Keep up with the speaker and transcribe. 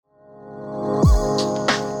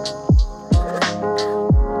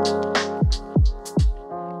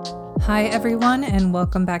Hi, everyone, and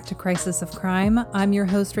welcome back to Crisis of Crime. I'm your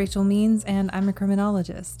host, Rachel Means, and I'm a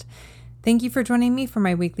criminologist. Thank you for joining me for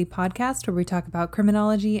my weekly podcast where we talk about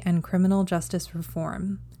criminology and criminal justice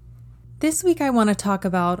reform. This week, I want to talk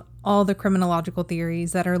about all the criminological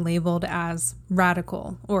theories that are labeled as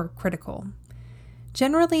radical or critical.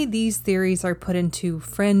 Generally, these theories are put into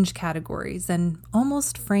fringe categories and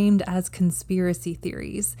almost framed as conspiracy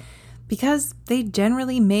theories because they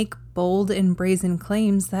generally make bold and brazen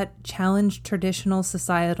claims that challenge traditional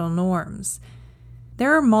societal norms.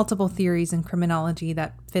 There are multiple theories in criminology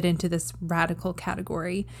that fit into this radical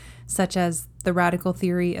category, such as the radical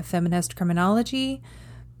theory of feminist criminology,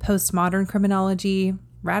 postmodern criminology,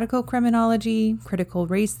 radical criminology, critical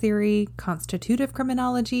race theory, constitutive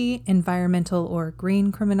criminology, environmental or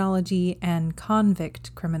green criminology, and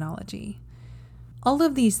convict criminology. All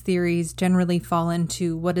of these theories generally fall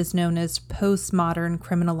into what is known as postmodern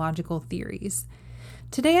criminological theories.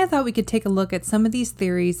 Today, I thought we could take a look at some of these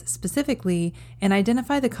theories specifically and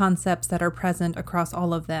identify the concepts that are present across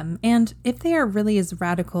all of them, and if they are really as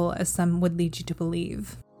radical as some would lead you to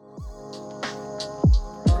believe.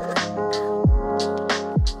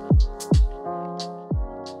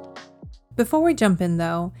 Before we jump in,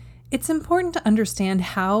 though, it's important to understand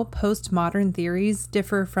how postmodern theories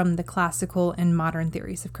differ from the classical and modern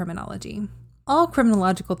theories of criminology. All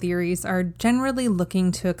criminological theories are generally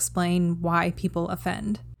looking to explain why people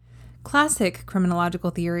offend. Classic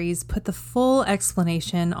criminological theories put the full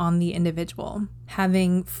explanation on the individual,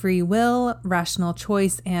 having free will, rational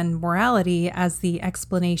choice, and morality as the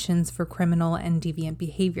explanations for criminal and deviant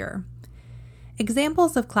behavior.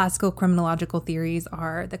 Examples of classical criminological theories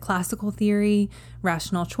are the classical theory,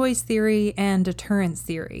 rational choice theory, and deterrence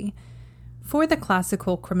theory. For the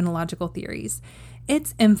classical criminological theories,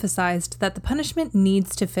 it's emphasized that the punishment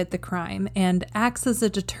needs to fit the crime and acts as a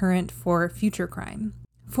deterrent for future crime.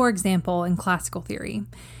 For example, in classical theory,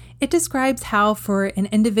 it describes how for an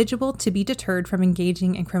individual to be deterred from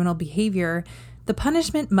engaging in criminal behavior, the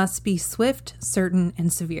punishment must be swift, certain,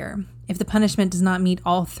 and severe. If the punishment does not meet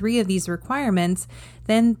all three of these requirements,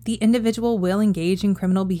 then the individual will engage in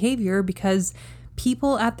criminal behavior because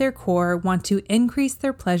people at their core want to increase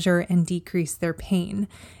their pleasure and decrease their pain.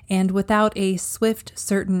 And without a swift,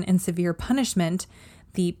 certain, and severe punishment,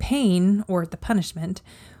 the pain, or the punishment,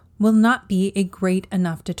 will not be a great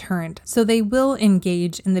enough deterrent. So they will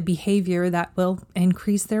engage in the behavior that will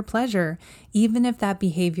increase their pleasure, even if that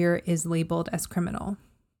behavior is labeled as criminal.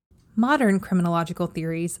 Modern criminological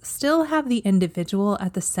theories still have the individual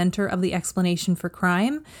at the center of the explanation for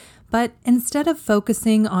crime, but instead of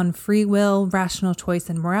focusing on free will, rational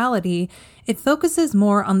choice, and morality, it focuses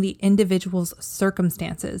more on the individual's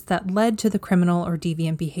circumstances that led to the criminal or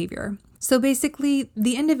deviant behavior. So basically,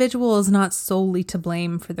 the individual is not solely to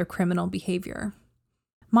blame for their criminal behavior.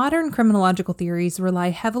 Modern criminological theories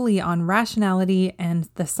rely heavily on rationality and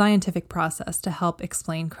the scientific process to help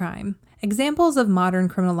explain crime. Examples of modern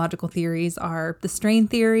criminological theories are the strain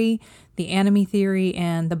theory, the anomie theory,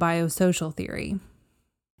 and the biosocial theory.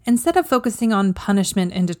 Instead of focusing on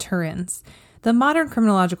punishment and deterrence, the modern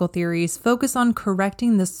criminological theories focus on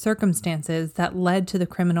correcting the circumstances that led to the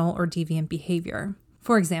criminal or deviant behavior.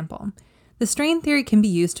 For example, the strain theory can be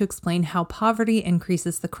used to explain how poverty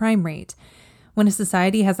increases the crime rate. When a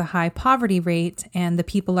society has a high poverty rate and the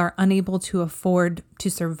people are unable to afford to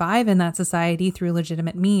survive in that society through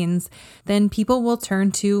legitimate means, then people will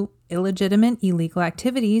turn to illegitimate, illegal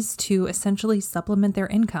activities to essentially supplement their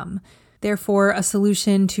income. Therefore, a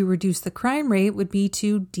solution to reduce the crime rate would be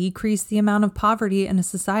to decrease the amount of poverty in a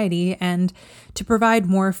society and to provide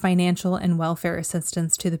more financial and welfare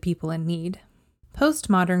assistance to the people in need.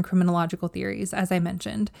 Postmodern criminological theories, as I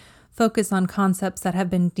mentioned, focus on concepts that have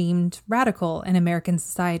been deemed radical in American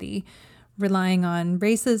society, relying on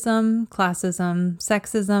racism, classism,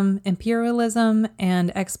 sexism, imperialism,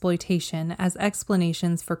 and exploitation as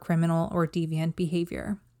explanations for criminal or deviant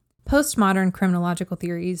behavior. Postmodern criminological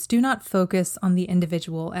theories do not focus on the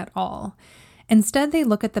individual at all. Instead, they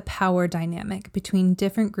look at the power dynamic between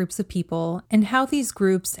different groups of people and how these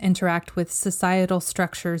groups interact with societal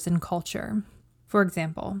structures and culture. For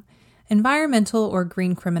example, environmental or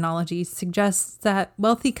green criminology suggests that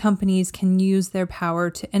wealthy companies can use their power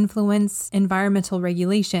to influence environmental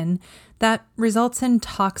regulation that results in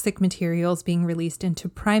toxic materials being released into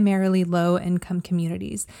primarily low-income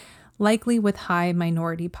communities, likely with high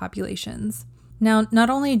minority populations. Now, not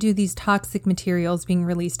only do these toxic materials being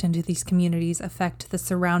released into these communities affect the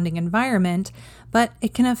surrounding environment, but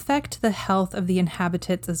it can affect the health of the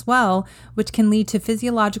inhabitants as well, which can lead to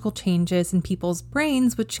physiological changes in people's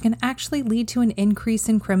brains, which can actually lead to an increase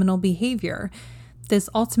in criminal behavior. This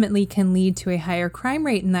ultimately can lead to a higher crime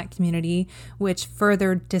rate in that community, which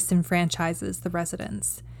further disenfranchises the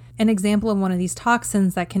residents. An example of one of these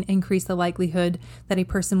toxins that can increase the likelihood that a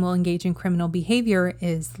person will engage in criminal behavior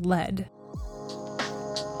is lead.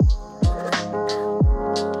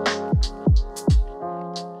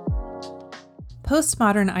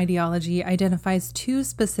 Postmodern ideology identifies two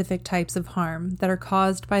specific types of harm that are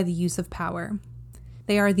caused by the use of power.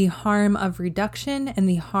 They are the harm of reduction and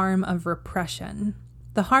the harm of repression.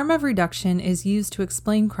 The harm of reduction is used to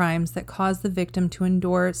explain crimes that cause the victim to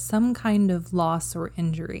endure some kind of loss or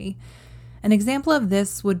injury. An example of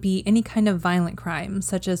this would be any kind of violent crime,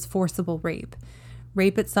 such as forcible rape.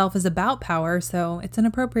 Rape itself is about power, so it's an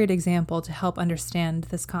appropriate example to help understand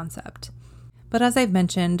this concept. But as I've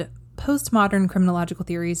mentioned, postmodern criminological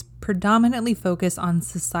theories predominantly focus on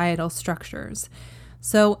societal structures.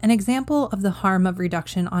 So, an example of the harm of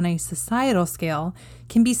reduction on a societal scale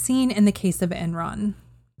can be seen in the case of Enron.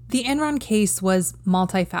 The Enron case was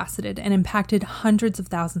multifaceted and impacted hundreds of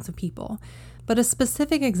thousands of people, but a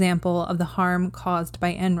specific example of the harm caused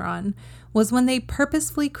by Enron was when they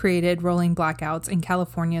purposefully created rolling blackouts in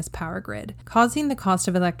California's power grid, causing the cost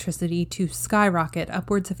of electricity to skyrocket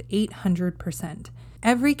upwards of 800%.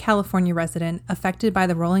 Every California resident affected by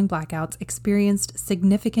the rolling blackouts experienced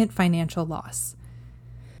significant financial loss.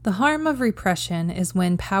 The harm of repression is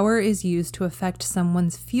when power is used to affect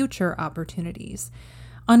someone's future opportunities.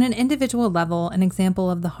 On an individual level, an example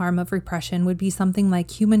of the harm of repression would be something like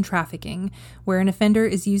human trafficking, where an offender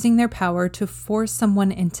is using their power to force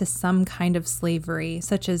someone into some kind of slavery,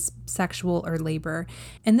 such as sexual or labor.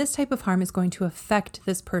 And this type of harm is going to affect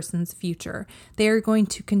this person's future. They are going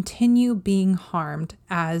to continue being harmed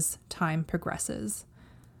as time progresses.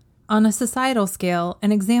 On a societal scale,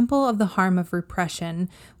 an example of the harm of repression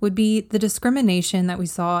would be the discrimination that we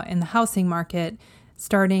saw in the housing market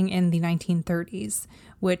starting in the 1930s,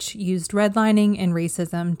 which used redlining and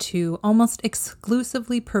racism to almost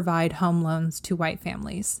exclusively provide home loans to white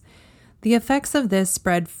families. The effects of this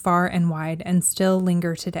spread far and wide and still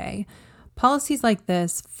linger today. Policies like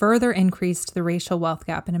this further increased the racial wealth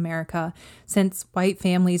gap in America, since white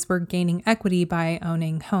families were gaining equity by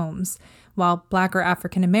owning homes, while Black or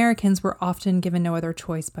African Americans were often given no other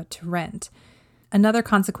choice but to rent. Another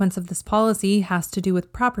consequence of this policy has to do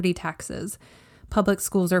with property taxes. Public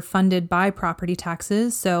schools are funded by property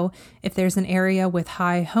taxes, so if there's an area with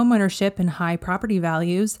high homeownership and high property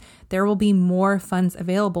values, there will be more funds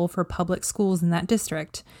available for public schools in that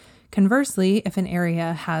district. Conversely, if an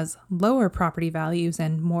area has lower property values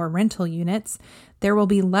and more rental units, there will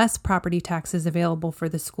be less property taxes available for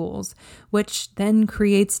the schools, which then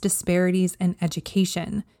creates disparities in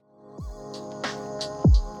education.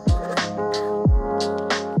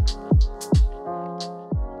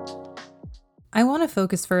 I want to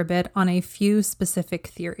focus for a bit on a few specific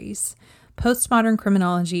theories: postmodern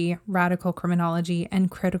criminology, radical criminology, and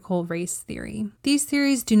critical race theory. These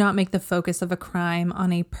theories do not make the focus of a crime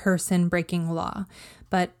on a person breaking law,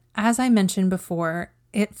 but as I mentioned before,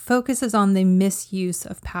 it focuses on the misuse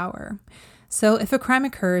of power. So if a crime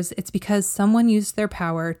occurs, it's because someone used their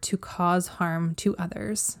power to cause harm to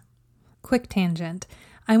others. Quick tangent.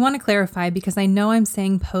 I want to clarify because I know I'm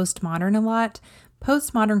saying postmodern a lot.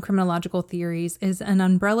 Postmodern criminological theories is an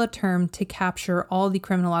umbrella term to capture all the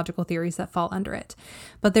criminological theories that fall under it.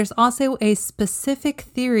 But there's also a specific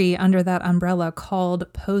theory under that umbrella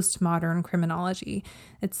called postmodern criminology.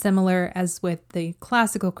 It's similar as with the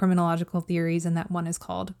classical criminological theories, and that one is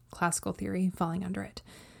called classical theory, falling under it.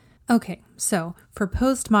 Okay, so for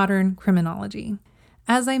postmodern criminology,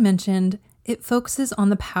 as I mentioned, it focuses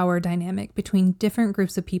on the power dynamic between different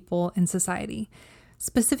groups of people in society.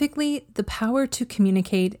 Specifically, the power to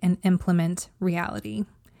communicate and implement reality.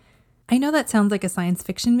 I know that sounds like a science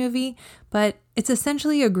fiction movie, but it's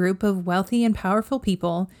essentially a group of wealthy and powerful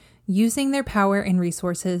people using their power and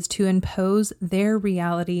resources to impose their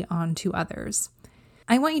reality onto others.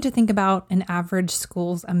 I want you to think about an average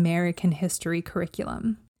school's American history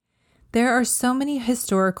curriculum. There are so many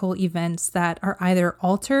historical events that are either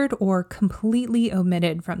altered or completely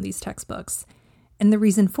omitted from these textbooks. And the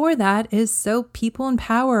reason for that is so people in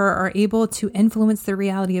power are able to influence the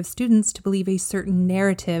reality of students to believe a certain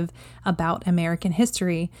narrative about American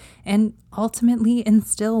history and ultimately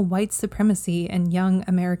instill white supremacy in young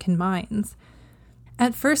American minds.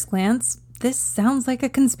 At first glance, this sounds like a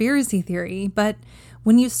conspiracy theory, but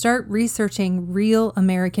when you start researching real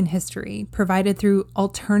American history provided through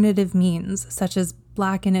alternative means, such as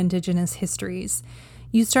Black and Indigenous histories,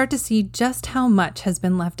 you start to see just how much has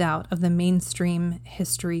been left out of the mainstream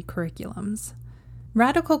history curriculums.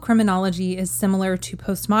 Radical criminology is similar to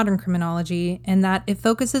postmodern criminology in that it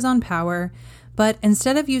focuses on power, But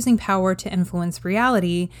instead of using power to influence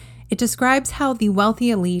reality, it describes how the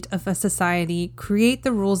wealthy elite of a society create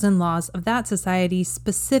the rules and laws of that society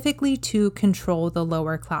specifically to control the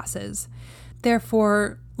lower classes.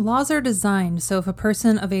 Therefore, laws are designed so if a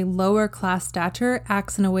person of a lower class stature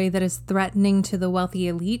acts in a way that is threatening to the wealthy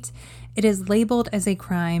elite, it is labeled as a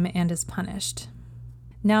crime and is punished.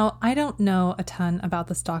 Now, I don't know a ton about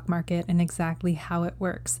the stock market and exactly how it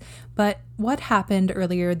works, but what happened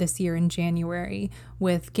earlier this year in January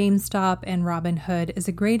with GameStop and Robinhood is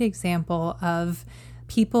a great example of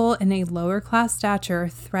people in a lower class stature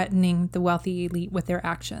threatening the wealthy elite with their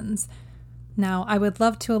actions. Now, I would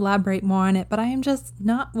love to elaborate more on it, but I am just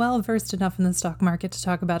not well versed enough in the stock market to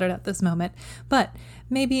talk about it at this moment, but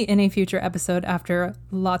maybe in a future episode after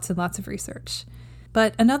lots and lots of research.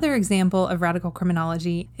 But another example of radical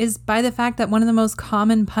criminology is by the fact that one of the most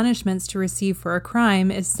common punishments to receive for a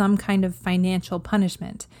crime is some kind of financial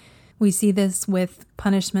punishment. We see this with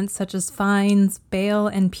punishments such as fines, bail,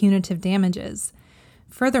 and punitive damages.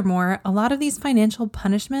 Furthermore, a lot of these financial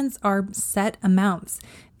punishments are set amounts,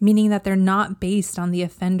 meaning that they're not based on the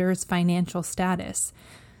offender's financial status.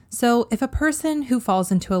 So if a person who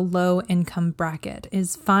falls into a low income bracket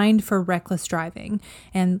is fined for reckless driving,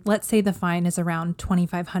 and let's say the fine is around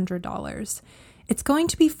 $2,500, it's going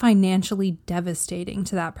to be financially devastating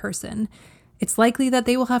to that person. It's likely that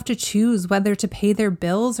they will have to choose whether to pay their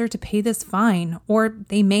bills or to pay this fine, or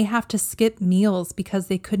they may have to skip meals because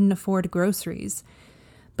they couldn't afford groceries.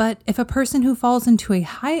 But if a person who falls into a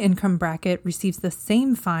high income bracket receives the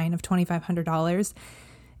same fine of $2,500,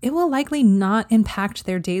 it will likely not impact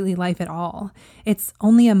their daily life at all. It's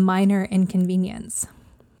only a minor inconvenience.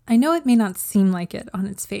 I know it may not seem like it on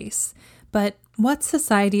its face, but what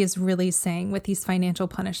society is really saying with these financial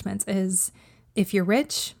punishments is, if you're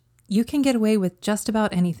rich, you can get away with just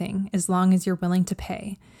about anything as long as you're willing to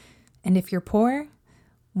pay. And if you're poor,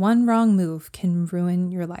 one wrong move can ruin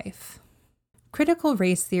your life. Critical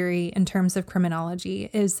race theory in terms of criminology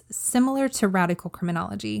is similar to radical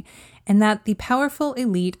criminology in that the powerful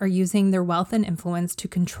elite are using their wealth and influence to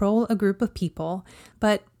control a group of people,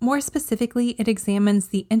 but more specifically, it examines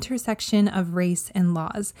the intersection of race and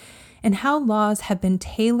laws and how laws have been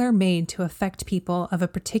tailor-made to affect people of a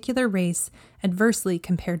particular race adversely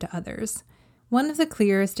compared to others. One of the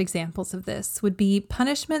clearest examples of this would be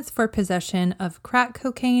punishments for possession of crack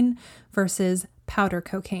cocaine versus powder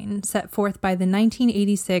cocaine set forth by the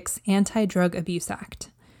 1986 Anti-Drug Abuse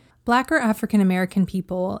Act. Black or African American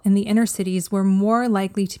people in the inner cities were more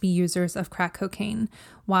likely to be users of crack cocaine,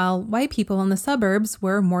 while white people in the suburbs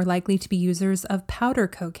were more likely to be users of powder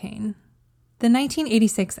cocaine. The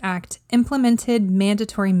 1986 Act implemented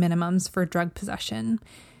mandatory minimums for drug possession.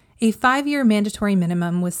 A 5-year mandatory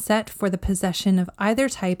minimum was set for the possession of either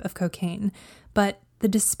type of cocaine, but the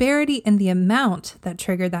disparity in the amount that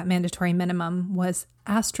triggered that mandatory minimum was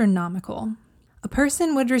astronomical. A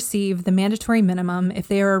person would receive the mandatory minimum if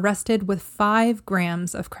they are arrested with 5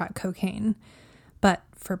 grams of crack cocaine. But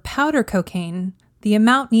for powder cocaine, the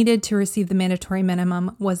amount needed to receive the mandatory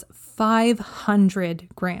minimum was 500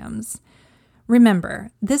 grams. Remember,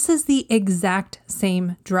 this is the exact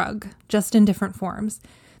same drug, just in different forms.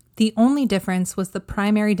 The only difference was the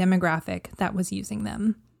primary demographic that was using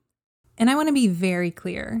them. And I want to be very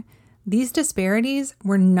clear, these disparities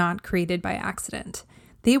were not created by accident.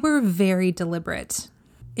 They were very deliberate.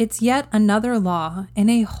 It's yet another law in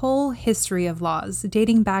a whole history of laws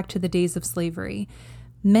dating back to the days of slavery,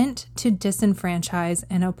 meant to disenfranchise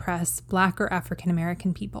and oppress Black or African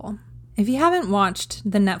American people. If you haven't watched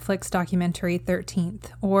the Netflix documentary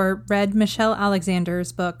 13th or read Michelle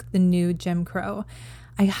Alexander's book, The New Jim Crow,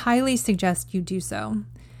 I highly suggest you do so.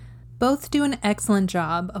 Both do an excellent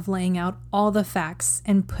job of laying out all the facts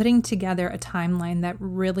and putting together a timeline that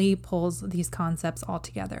really pulls these concepts all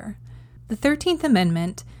together. The 13th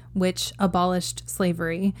Amendment, which abolished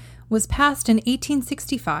slavery, was passed in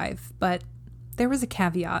 1865, but there was a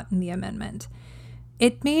caveat in the amendment.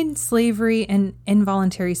 It made slavery and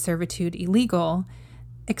involuntary servitude illegal,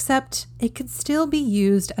 except it could still be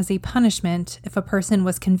used as a punishment if a person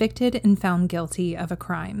was convicted and found guilty of a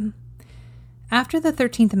crime. After the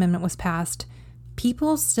 13th Amendment was passed,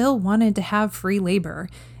 people still wanted to have free labor,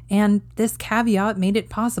 and this caveat made it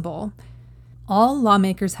possible. All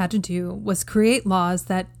lawmakers had to do was create laws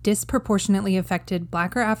that disproportionately affected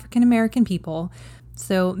Black or African American people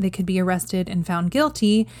so they could be arrested and found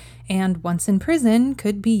guilty, and once in prison,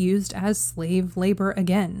 could be used as slave labor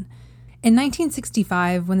again. In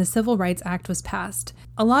 1965, when the Civil Rights Act was passed,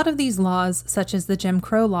 a lot of these laws, such as the Jim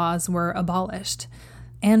Crow laws, were abolished.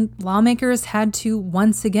 And lawmakers had to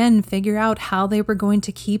once again figure out how they were going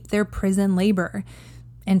to keep their prison labor.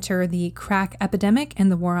 Enter the crack epidemic and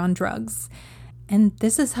the war on drugs. And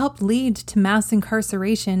this has helped lead to mass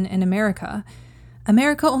incarceration in America.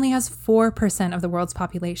 America only has 4% of the world's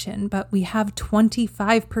population, but we have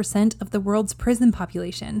 25% of the world's prison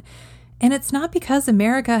population. And it's not because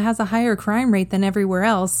America has a higher crime rate than everywhere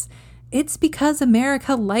else. It's because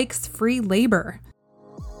America likes free labor.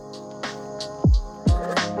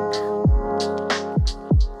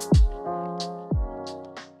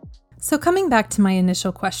 So coming back to my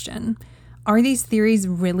initial question, are these theories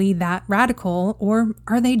really that radical, or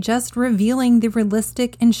are they just revealing the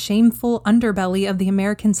realistic and shameful underbelly of the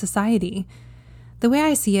American society? The way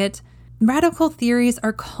I see it, radical theories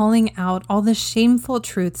are calling out all the shameful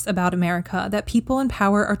truths about America that people in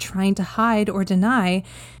power are trying to hide or deny,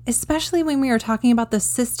 especially when we are talking about the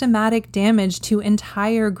systematic damage to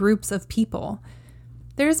entire groups of people.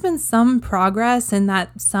 There's been some progress in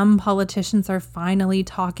that some politicians are finally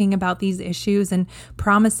talking about these issues and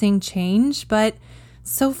promising change, but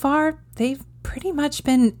so far they've pretty much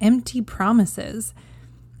been empty promises.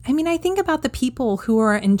 I mean, I think about the people who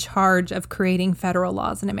are in charge of creating federal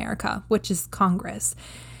laws in America, which is Congress.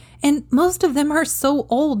 And most of them are so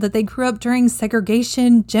old that they grew up during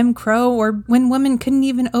segregation, Jim Crow, or when women couldn't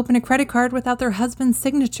even open a credit card without their husband's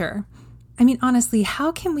signature. I mean, honestly,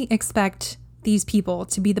 how can we expect these people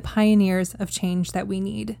to be the pioneers of change that we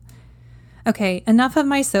need? Okay, enough of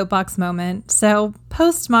my soapbox moment. So,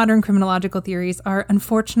 postmodern criminological theories are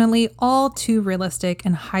unfortunately all too realistic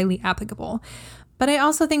and highly applicable. But I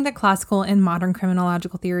also think that classical and modern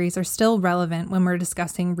criminological theories are still relevant when we're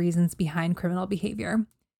discussing reasons behind criminal behavior.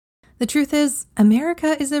 The truth is,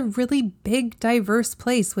 America is a really big, diverse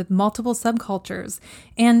place with multiple subcultures,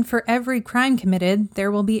 and for every crime committed, there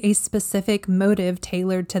will be a specific motive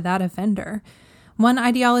tailored to that offender. One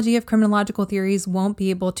ideology of criminological theories won't be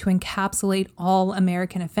able to encapsulate all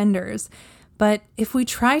American offenders, but if we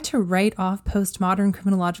try to write off postmodern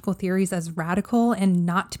criminological theories as radical and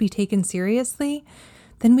not to be taken seriously,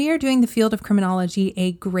 then we are doing the field of criminology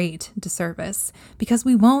a great disservice, because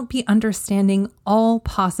we won't be understanding all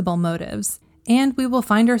possible motives, and we will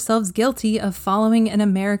find ourselves guilty of following in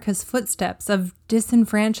America's footsteps of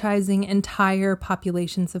disenfranchising entire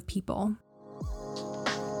populations of people.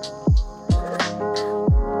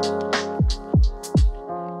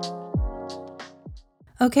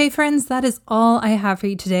 Okay, friends, that is all I have for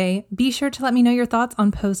you today. Be sure to let me know your thoughts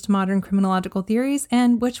on postmodern criminological theories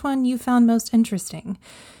and which one you found most interesting.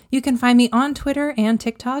 You can find me on Twitter and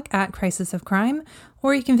TikTok at Crisis of Crime,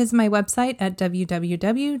 or you can visit my website at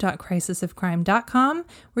www.crisisofcrime.com,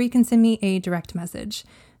 where you can send me a direct message.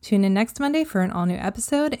 Tune in next Monday for an all-new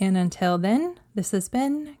episode, and until then, this has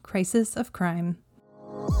been Crisis of Crime.